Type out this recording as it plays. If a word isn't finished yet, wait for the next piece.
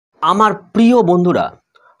আমার প্রিয় বন্ধুরা,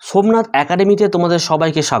 সোমনাথ একাডেমিতে তোমাদের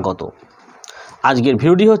সবাইকে স্বাগত। আজকের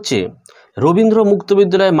ভিডিওটি হচ্ছে রবীন্দ্র মুক্ত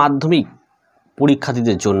বিদ্যালয় মাধ্যমিক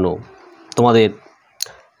পরীক্ষার্থীদের জন্য। তোমাদের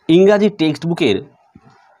ইংরাজি টেক্সট বুকের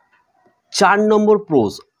 4 নম্বর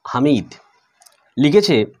প্রোজ হামিদ,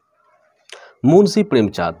 লিখেছে মুন্সি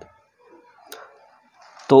প্রেমচাঁদ।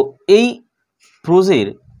 তো এই প্রোজের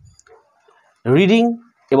রিডিং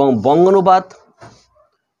এবং বঙ্গানুবাদ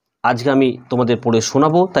আজকে আমি তোমাদের পড়ে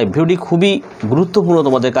শোনাবো, তাই ভিডিওটি খুবই গুরুত্বপূর্ণ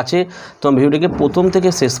তোমাদের কাছে। তোমরা ভিডিওটিকে প্রথম থেকে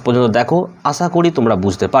শেষ পর্যন্ত দেখো, আশা করি তোমরা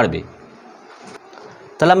বুঝতে পারবে।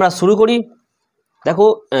 তাহলে আমরা শুরু করি। দেখো,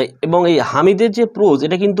 এবং এই হামিদের যে প্রোজ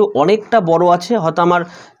এটা কিন্তু অনেকটা বড় আছে, হয়তো আমার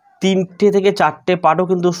 3টে থেকে 4টে পার্টও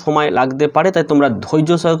কিন্তু সময় লাগতে পারে, তাই তোমরা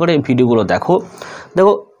ধৈর্য সহকারে ভিডিওগুলো দেখো।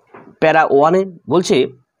 দেখো, প্যারা 1-এ বলছে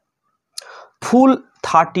ফুল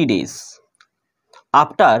 30 days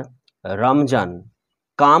after Ramzan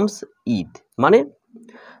comes Eid, মানে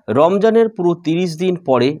রমজানের পুরো 30 দিন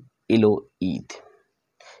পরে এলো Eid.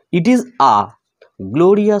 It is a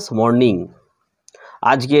glorious morning,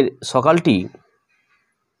 আজকের সকালটি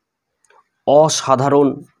অসাধারণ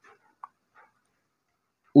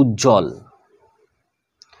উজ্জ্বল।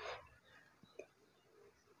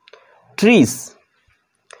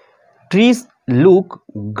 ট্রিজ লুক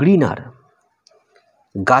গ্রিনার,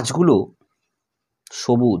 গাছগুলো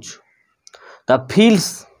সবুজ। দ্য ফিল্ডস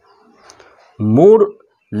মোর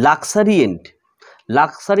লাক্সারিয়েন্ট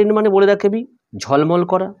মানে বলে রাখবি ঝলমল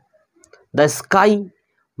করা। দ্য স্কাই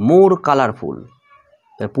মোর কালারফুল,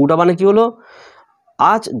 পুরোটা মানে কি হলো,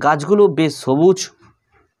 আজ গাছগুলো বেশ সবুজ,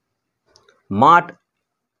 মাঠ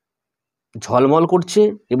ঝলমল করছে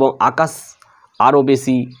এবং আকাশ আরও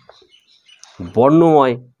বেশি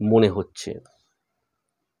বর্ণময় মনে হচ্ছে।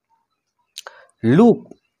 Look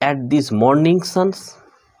at this morning Sans,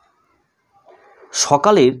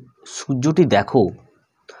 সকালের সূর্যটি দেখো।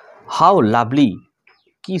 হাউ লাভলি,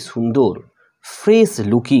 কি সুন্দর। ফ্রেশ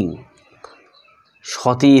লুকিং,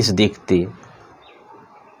 সতেজ দেখতে।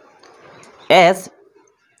 As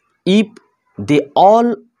if they all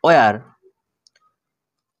war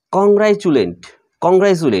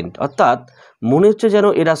কংগ্রাচুলেন্ট, অর্থাৎ মনে হচ্ছে যেন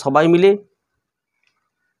এরা সবাই মিলে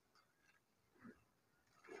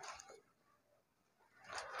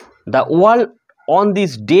the world on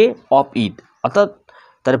this day of Eid, অর্থাৎ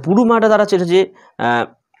তার পুরো মাটা দ্বারা চেয়েছে যে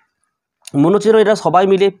মনে হচ্ছে এরা সবাই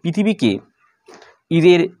মিলে পৃথিবীকে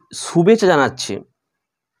ঈদের শুভেচ্ছা জানাচ্ছে।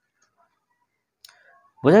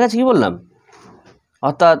 বোঝা গেছে কি বললাম?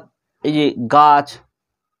 অর্থাৎ এই যে গাছ,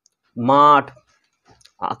 মাঠ,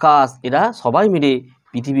 আকাশ, এরা সবাই মিলে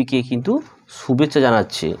পৃথিবীকে কিন্তু শুভেচ্ছা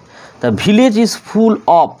জানাচ্ছে। The village is full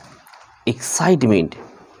of excitement,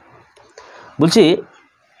 বলছে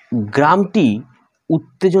গ্রামটি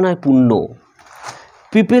উত্তেজনায় পূর্ণ।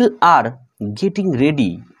 People are getting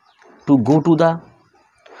ready to go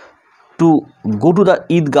to the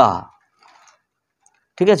ঈদগাহ।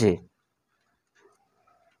 ঠিক আছে,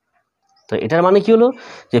 তো এটার মানে কি হলো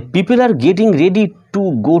যে people are getting ready to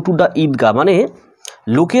go to the ঈদগাহ, মানে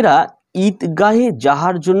লোকেরা ঈদগাহে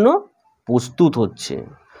যাওয়ার জন্য প্রস্তুত হচ্ছে।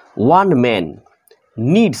 One man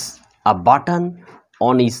needs a button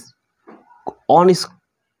on is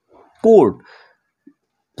coat,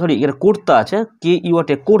 sorry এটা কোর্তা আছে,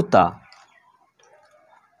 কোর্তা।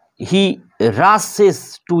 হি রাশেস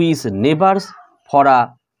to his neighbours for a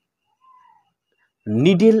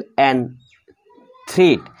needle and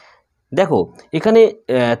thread. দেখো, এখানে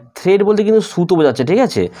থ্রেড বলতে কিন্তু সুতো বোঝাচ্ছে, ঠিক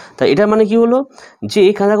আছে। তা এটার মানে কি হলো যে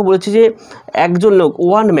এখানে দেখো বলেছে যে একজন লোক,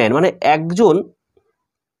 ওয়ান ম্যান মানে একজন,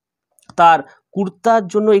 তার কুর্তার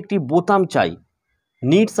জন্য একটি বোতাম চাই।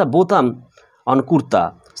 নিডস আ বোতাম অন কুর্তা,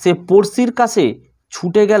 সে পড়শির কাছে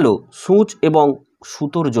ছুটে গেল সূচ এবং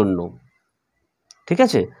সুতোর জন্য। ঠিক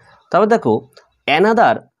আছে, তারপর দেখো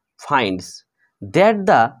another finds that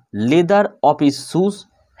the leather of his shoes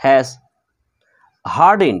has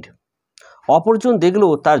হার্ডেন্ড, অপরজন দেখলো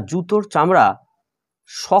তার জুতোর চামড়া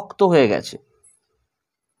শক্ত হয়ে গেছে।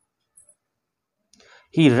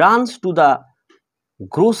 He runs to the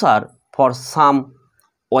grosser for some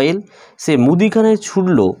oil, সে মুদিখানায়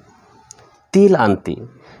ছুটল তেল আনতে।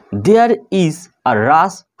 There is a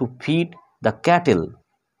rush to feed the cattle,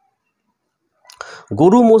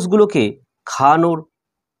 গরু মোষগুলোকে খাওয়ানোর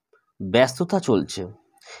ব্যস্ততা চলছে।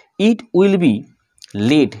 It will be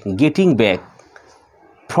late getting back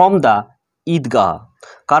from the ঈদগাহ,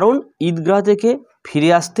 কারণ ঈদগাহ থেকে ফিরে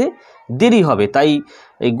আসতে দেরি হবে, তাই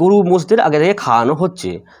এই গরু মোষদের আগে থেকে খাওয়ানো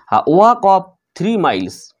হচ্ছে। Walk of 3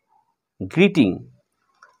 miles greeting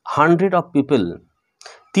 100 of people,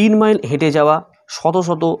 3 mile হেঁটে যাওয়া, শত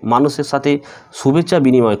শত মানুষের সাথে শুভেচ্ছা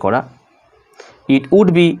বিনিময় করা। It would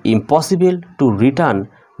be impossible to return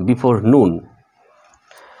before নুন।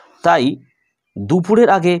 তাই দুপুরের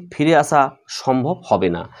আগে ফিরে আসা সম্ভব হবে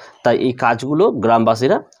না, তাই এই কাজগুলো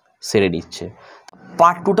গ্রামবাসীরা সেরে নিচ্ছে।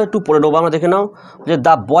 পার্ট 2টা একটু পড়ে নেবো, আমরা দেখে নাও যে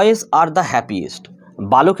the boys are the happiest,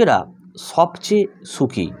 বালকেরা সবচেয়ে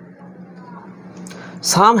সুখী।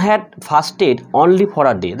 সাম had ফাস্টেড only for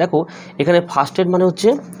a day, দেখো এখানে ফাস্টেড মানে হচ্ছে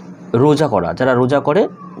রোজা করা, যারা রোজা করে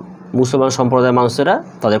মুসলমান সম্প্রদায়ের মানুষেরা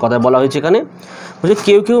তাদের কথা বলা হয়েছে এখানে। বলছে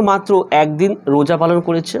কেউ কেউ মাত্র একদিন রোজা পালন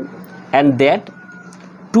করেছে, and that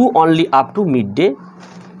two only up to mid day,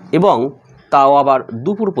 এবং তাও আবার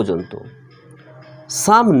দুপুর পর্যন্ত।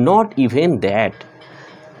 সাম নট ইভেন দ্যাট,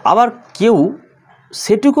 আবার কেউ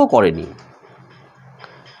সেটুকু করেনি।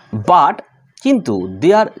 বাট কিন্তু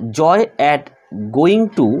দেয়ার জয় at going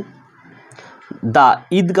to the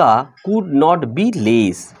Eidgah could not be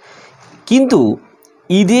less, কিন্তু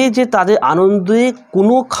ঈদে যে তাদের আনন্দে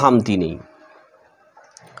কোনো খামতি নেই।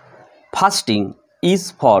 Fasting is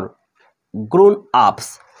for grown ups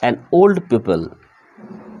and old people,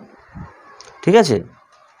 ঠিক আছে।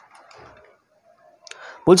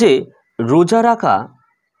 বলছে রোজা রাখা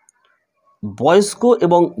বয়স্ক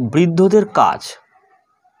এবং বৃদ্ধদের কাজ।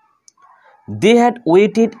 They had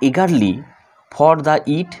waited eagerly for the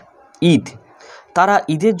Eid, তারা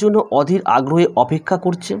ঈদের জন্য অধীর আগ্রহে অপেক্ষা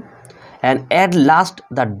করছে। And at last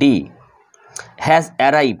the day has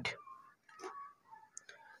arrived,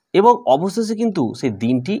 এবং অবশেষে কিন্তু সেই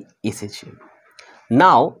দিনটি এসেছে।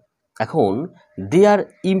 নাও এখন দে আর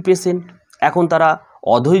ইমপেশেন্ট, এখন তারা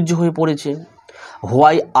অধৈর্য হয়ে পড়েছে।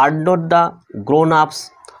 Why are not the grown আপস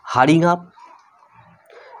হারিং আপ,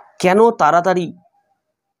 কেন তাড়াতাড়ি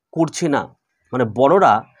করছে না, মানে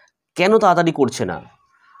বড়রা কেন তাড়াতাড়ি করছে না।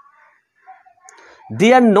 দে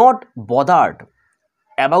are not bothered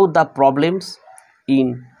about the problems in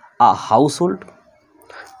a house hold,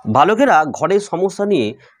 বালকেরা ঘরের সমস্যা নিয়ে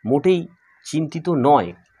মোটেই চিন্তিত নয়,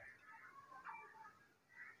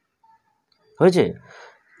 হয়েছে।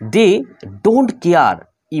 They don't care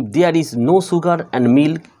if there is no sugar and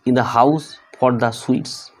milk in the house for the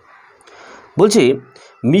sweets, বলছে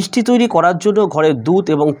মিষ্টি তৈরি করার জন্য ঘরে দুধ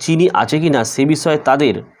এবং চিনি আছে কি না সে বিষয়ে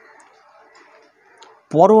তাদের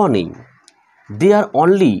পরোয়া নেই। দে আর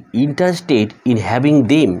only interested in having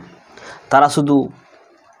them, তারা শুধু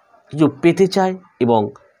কিছু পেতে চায় এবং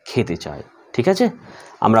খেতে চায়, ঠিক আছে।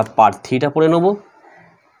 আমরা পার্ট 3টা পড়ে নেব।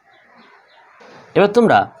 এবার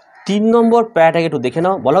তোমরা 3 নম্বর প্যারাটাকে একটু দেখে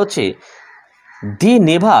নাও। বলা হচ্ছে দে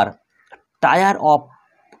never tyre of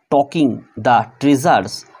talking the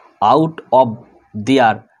treasures out of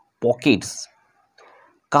their Pockets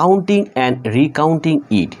counting and recounting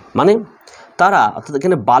ইট, মানে তারা, অর্থাৎ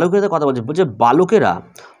এখানে বালকের কথা বলছে, বলছে বালকেরা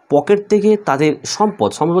পকেট থেকে তাদের সম্পদ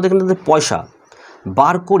এখানে তাদের পয়সা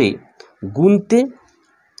বার করে গুনতে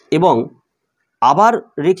এবং আবার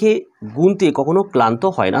রেখে গুনতে কখনো ক্লান্ত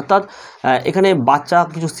হয় না। অর্থাৎ এখানে বাচ্চা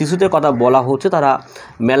কিছু শিশুদের কথা বলা হচ্ছে, তারা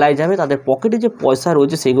মেলায় যাবে, তাদের পকেটে যে পয়সা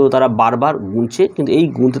রয়েছে সেগুলো তারা বারবার গুনছে, কিন্তু এই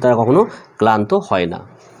গুনতে তারা কখনো ক্লান্ত হয় না,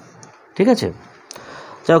 ঠিক আছে।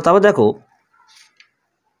 যাই হোক, তারপর দেখো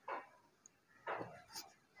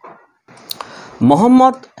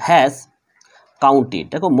মোহাম্মদ হ্যাজ কাউন্টেড,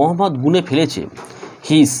 দেখো মোহাম্মদ গুনে ফেলেছে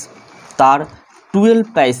হিস তার 12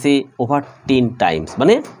 পয়সে ওভার 10 টাইমস,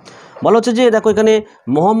 মানে বলা হচ্ছে যে দেখো এখানে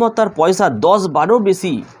মোহাম্মদ তার পয়সা 10-12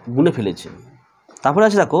 বেশি গুনে ফেলেছে। তারপরে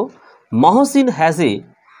আছে দেখো মহসিন হ্যাজ এ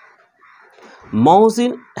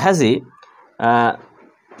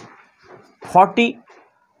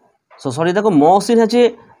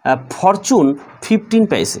ফরচুন 15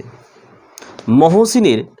 পয়সে,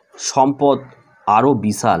 মহসিনের সম্পদ আরও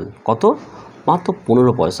বিশাল, কত, মাত্র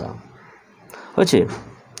 15 পয়সা, হয়েছে।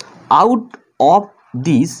 আউট অফ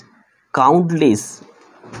দিস কাউন্টলেস,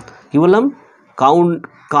 কি বললাম,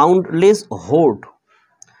 countless horde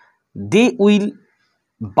they will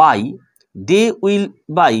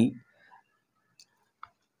buy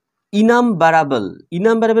ইনামবারাবল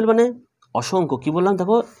মানে অসংখ্য, কি বললাম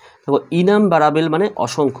দেখো ইনামবারাবল মানে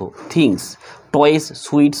অসংখ্য, থিংস, টয়েস,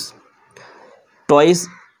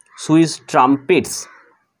 সুইটস, ট্রাম্পেটস,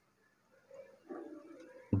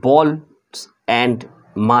 বলস অ্যান্ড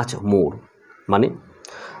মাচ মোর, মানে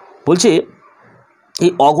বলছে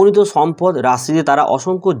এই অগণিত সম্পদ রাশিতে তারা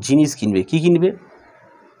অসংখ্য জিনিস কিনবে। কি কিনবে?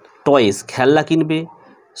 টয়েস খেলনা কিনবে,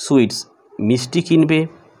 সুইটস মিষ্টি কিনবে,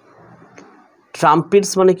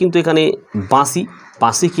 ট্রাম্পেটস মানে কিন্তু এখানে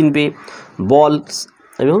বাঁশি কিনবে, বলস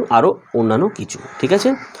এবং আরও অন্যান্য কিছু, ঠিক আছে।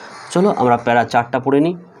 চলো আমরা প্যারা 4টা পড়ে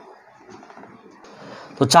নিই।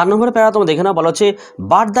 তো 4 নম্বরের প্যারা তোমরা দেখে নাও। বলা হচ্ছে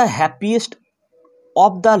but the happiest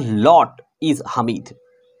of the lot is Hamid,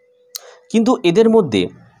 কিন্তু এদের মধ্যে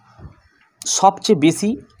সবচেয়ে বেশি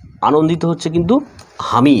আনন্দিত হচ্ছে কিন্তু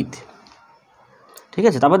হামিদ। ঠিক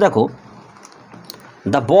আছে। তারপর দেখো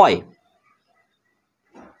the boy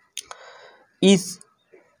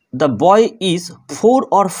is 4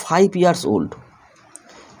 or 5 years old।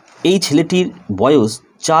 এই ছেলেটির বয়স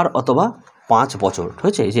 4 অথবা 5 বছর।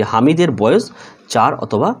 হয়েছে, যে হামিদের বয়স 4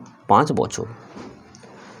 অথবা 5 বছর।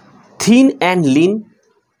 থিন অ্যান্ড লিন,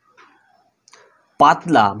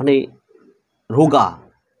 পাতলা মানে রোগা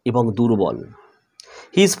এবং দুর্বল।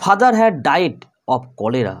 His father had died of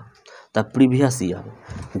cholera the previous year.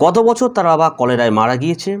 গত বছর তার বাবা কলেরায় মারা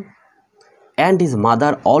গিয়েছে। And his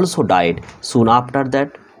mother also died soon after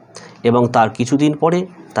that, এবং তার কিছুদিন পরে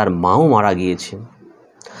তার মাও মারা গিয়েছে।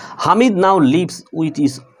 হামিদ নাও lives with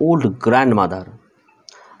is old grand mother.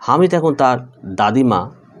 Hamid এখন তার দাদিমা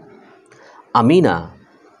Amina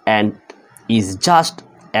and is just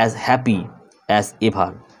as happy as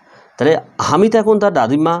ever. তাহলে হামিদ এখন তার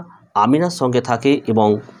দাদিমা আমিনার সঙ্গে থাকে এবং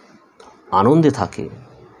আনন্দে থাকে।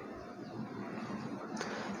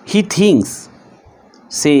 হি থিংস,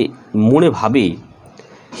 সে মনে ভাবে,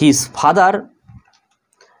 his father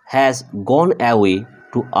has gone away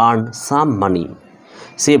to earn সাম মানি।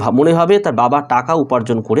 সে মনে ভাবে তার বাবা টাকা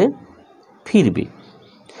উপার্জন করে ফিরবে।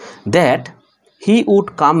 That he would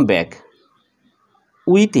come back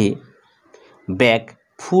with a bag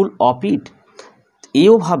full of it.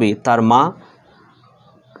 এও ভাবে তার মা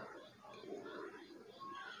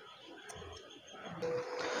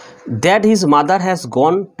that his mother has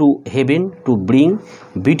gone to heaven to bring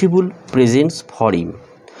beautiful presents for him.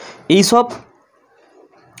 এইসব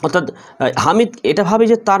অর্থাৎ হামিদ এটা ভাবে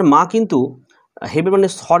যে তার মা কিন্তু হেভেন মানে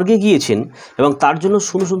স্বর্গে গিয়েছেন এবং তার জন্য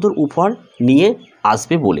সুন্দর সুন্দর উপহার নিয়ে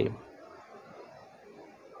আসবে বলে।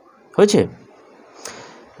 হয়েছে,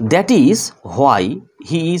 that is why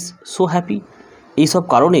he is so happy. এইসব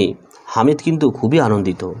কারণে হামিদ কিন্তু খুবই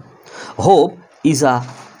আনন্দিত। Hope is a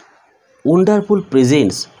wonderful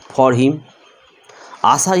presents for him.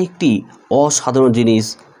 আশা একটি অসাধারণ জিনিস,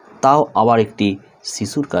 তাও আবার একটি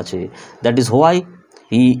শিশুর কাছে। That is why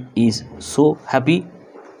he is so happy.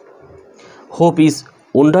 Hope is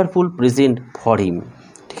wonderful present for him.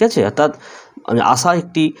 ঠিক আছে, অর্থাৎ আশা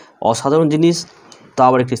একটি অসাধারণ জিনিস, তা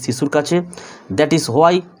আবার একটি শিশুর কাছে। That is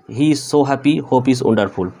why he is so happy, hope is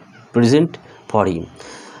wonderful present for him.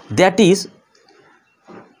 That is,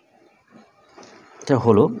 এটা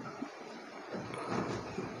হলো,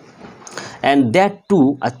 and that too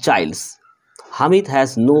a child's. Hamid has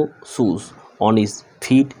no shoes on his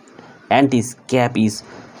feet and his cap is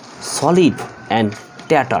solid and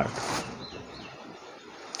tattered.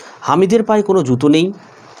 হামিদের পায়ে কোনো জুতো নেই,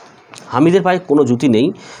 হামিদের পায়ে কোনো জুতি নেই,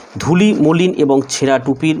 ধুলি মলিন এবং ছেঁড়া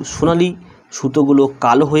টুপির সোনালি সুতোগুলো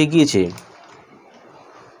কালো হয়ে গিয়েছে।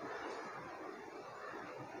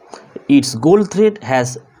 It's gold thread has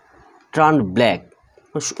turn black,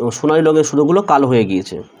 সোনালি রঙের সুতোগুলো কালো হয়ে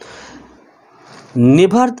গিয়েছে।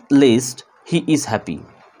 নেভারথলেস হি ইজ হ্যাপি,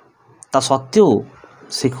 তা সত্ত্বেও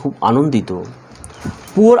সে খুব আনন্দিত।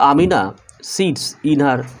 Poor Amina sits in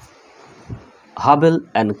her হাবেল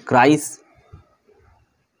and ক্রাইস,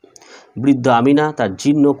 বৃদ্ধ আমিনা তার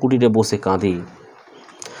জীর্ণ কুটিরে বসে কাঁদে।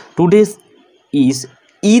 Today is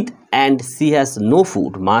Eid and she has no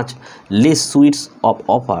food much less sweets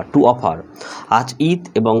to offer. আজ ঈদ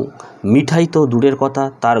এবং মিঠাই তো দূরের কথা,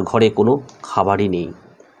 তার ঘরে কোনো খাবারই নেই।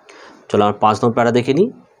 চলো আমার 5 নম্বর প্যারা দেখে নিই।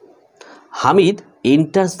 Hamid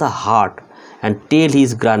enters the heart and tell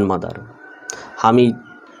his grandmother. Hamid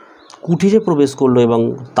কুঠিরে প্রবেশ করলো এবং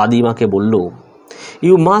দাদিমাকে বলল,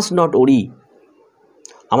 ইউ মাস্ট নট ওরি,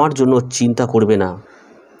 আমার জন্য চিন্তা করবে না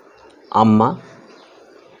আম্মা।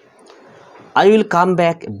 I will come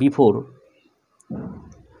back before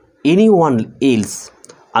any one else,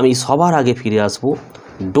 আমি সবার আগে ফিরে আসবো।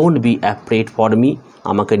 Don't be afraid for me,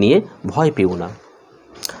 আমাকে নিয়ে ভয় পেও না।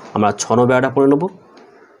 আমরা 6 নম্বর প্যারাটা পড়ে নেব।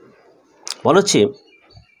 বলা হচ্ছে,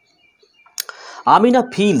 আমিনা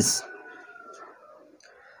ফিলস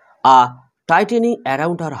আ টাইটেনিং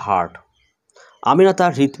অ্যারাউন্ড হার হার্ট। আমিনা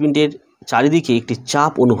তার হৃৎপিণ্ডের চারিদিকে একটি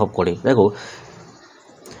চাপ অনুভব করে। দেখো,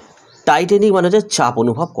 টাইটেনিং মানে হচ্ছে চাপ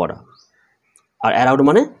অনুভব করা, আর অ্যারাউন্ড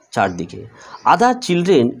মানে চারদিকে। Other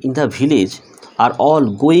children in the village R all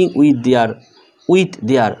going with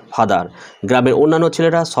their father. গ্রামের অন্যান্য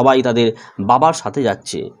ছেলেরা সবাই তাদের বাবার সাথে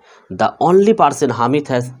যাচ্ছে। The only person Hamid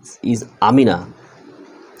has is Amina,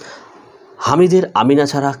 হামিদের আমিনা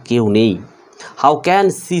ছাড়া কেউ নেই। How can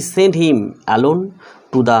see send him alone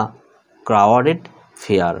to the crowded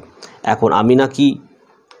fair. এখন আমিনা কি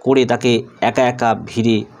করে তাকে একা একা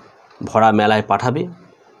ভিড়ে ভরা মেলায় পাঠাবে।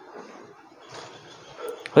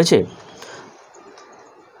 হয়েছে,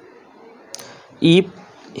 if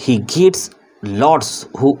he gets Lords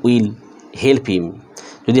who will help him,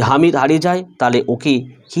 যদি হামিদ হারিয়ে যায় তাহলে ওকে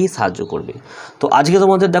কে সাহায্য করবে। তো আজকে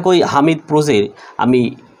তোমাদের দেখো এই হামিদ প্রোজের আমি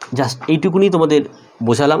জাস্ট এইটুকুনি তোমাদের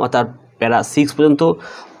বোঝালাম, আর তার প্যারা 6 পর্যন্ত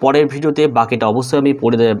পরের ভিডিওতে বাকিটা অবশ্যই আমি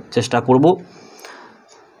পড়ে দেওয়ার চেষ্টা করব।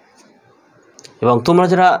 এবং তোমরা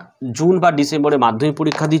যারা জুন বা ডিসেম্বরে মাধ্যমিক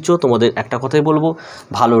পরীক্ষা দিচ্ছ, তোমাদের একটা কথাই বলবো,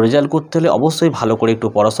 ভালো রেজাল্ট করতে হলে অবশ্যই ভালো করে একটু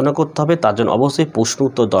পড়াশোনা করতে হবে, তার জন্য অবশ্যই প্রশ্ন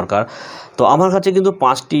উত্তর দরকার। তো আমার কাছে কিন্তু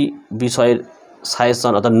 5টি বিষয়ের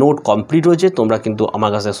সাজেশন অর্থাৎ নোট কমপ্লিট হয়েছে, তোমরা কিন্তু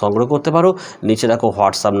আমার কাছে সংগ্রহ করতে পারো। নিচে দেখো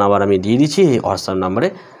হোয়াটসঅ্যাপ নাম্বার আমি দিয়ে দিচ্ছি, এই হোয়াটসঅ্যাপ নাম্বারে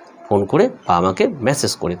ফোন করে বা আমাকে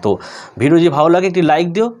মেসেজ করে। তো ভিডিও যদি ভালো লাগে একটি লাইক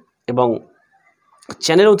দিও এবং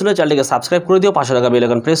চ্যানেল নতুন হলে চ্যানেলটিকে সাবস্ক্রাইব করে দিও, পাশে থাকা বেল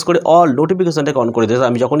আইকন প্রেস করে অল নোটিফিকেশনটাকে অন করে দিও,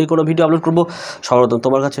 আমি যখনই কোনো ভিডিও আপলোড করবো সর্বপ্রথম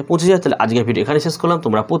তোমার কাছে পৌঁছে যায়। তাহলে আজকের ভিডিও এখানে শেষ করলাম।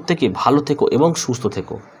 তোমরা প্রত্যেকে ভালো থেকো এবং সুস্থ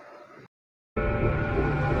থেকো।